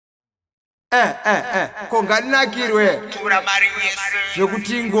konganakirwe Tora Mari Boiz.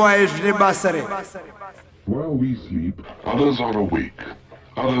 zvekuti nguva yezvine basa re. While we sleep, others are awake.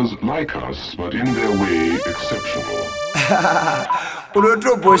 Others like us, but in their way exceptional.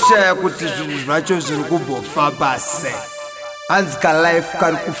 Unotoboshaya kuti zvinhu zvacho zviri kumbofamba sei. Hanzi kalife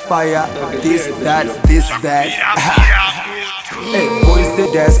kari kufaya, this that. Hey, boys the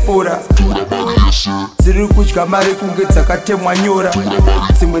diaspora dziri kudya mari kunge dzakatemwa nyora,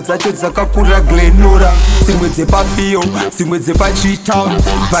 dzimwe dzacho dzakakura glenora, dzimwe dzepafiyo, dzimwe dzepachitown,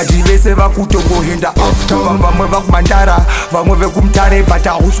 but vese vakutongoenda uptown, vamwe vakumandara, vamwe vekumutare, but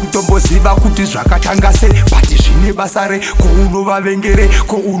hausi kutomboziva kuti zvakatanga sei, but zvine basa re, ko unovavengere,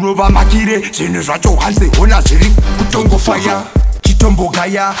 ko unovamakire, zvinhu zvacho hanze ona zviri kutongofaya.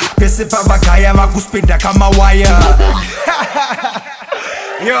 Chitombogaya, pese pavagaya vakuspenda kamawaya.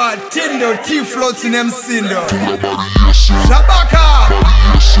 Yo, Tindo, T-floats in Msindo. Shabaka,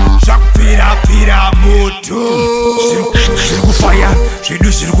 Shakpira moto.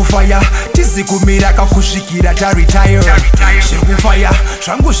 Zvirikufaya, tizikumira kakushikira taretire. Zvirikufaya,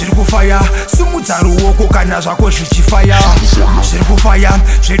 zvangu zvirikufaya, simudza ruoko kana zvako zvichifaya. Zvirikufaya,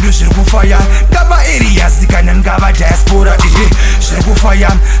 zvirikufaya, ngava areas kana ngava diaspora.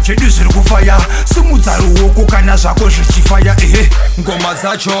 Zvirikufaya, simudza ruoko kana zvako zvichifaya. Ngoma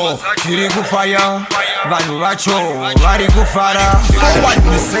zacho dziri kufaya, vanhu vacho vari kufara. For what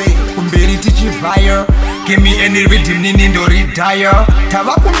we say, kumberi tichifire, give me any rhythm nini ndo retire.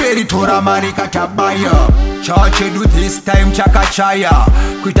 Tava kumberi Tora Mari katabaya, chachedu this time chakachaya,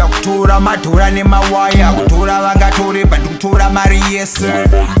 kuita kutora madhora nemawaya, kutora vangatore but kutora mari yes sir.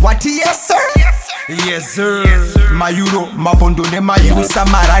 What yes sir? Yes sir. Mayuro, mapondo nemayusa,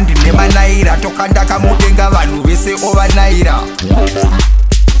 marandi nemanaira, tokanda kamudenga vanhu vese overnaira.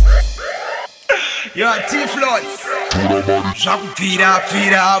 Yo, T-floats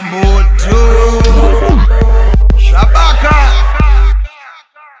Shakpira moto. Shabaka.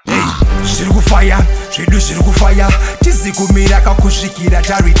 Zvirikufaya, tizikumira kakushikira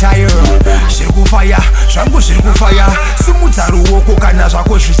taretire. Zvirikufaya, zvangu zvirikufaya, simudza ruoko kana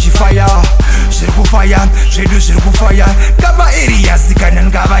zvako zvichifaya. Zvirikufaya, ngava areas kana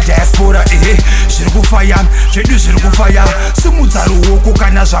ngava diaspora. Zvirikufaya, simudza ruoko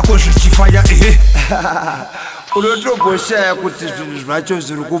kana zvako zvichifaya. Unotoboshaya kuti zvinhu zvacho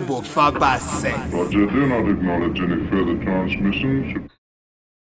zviri kumbofamba sei. Roger, do not acknowledge any further transmissions.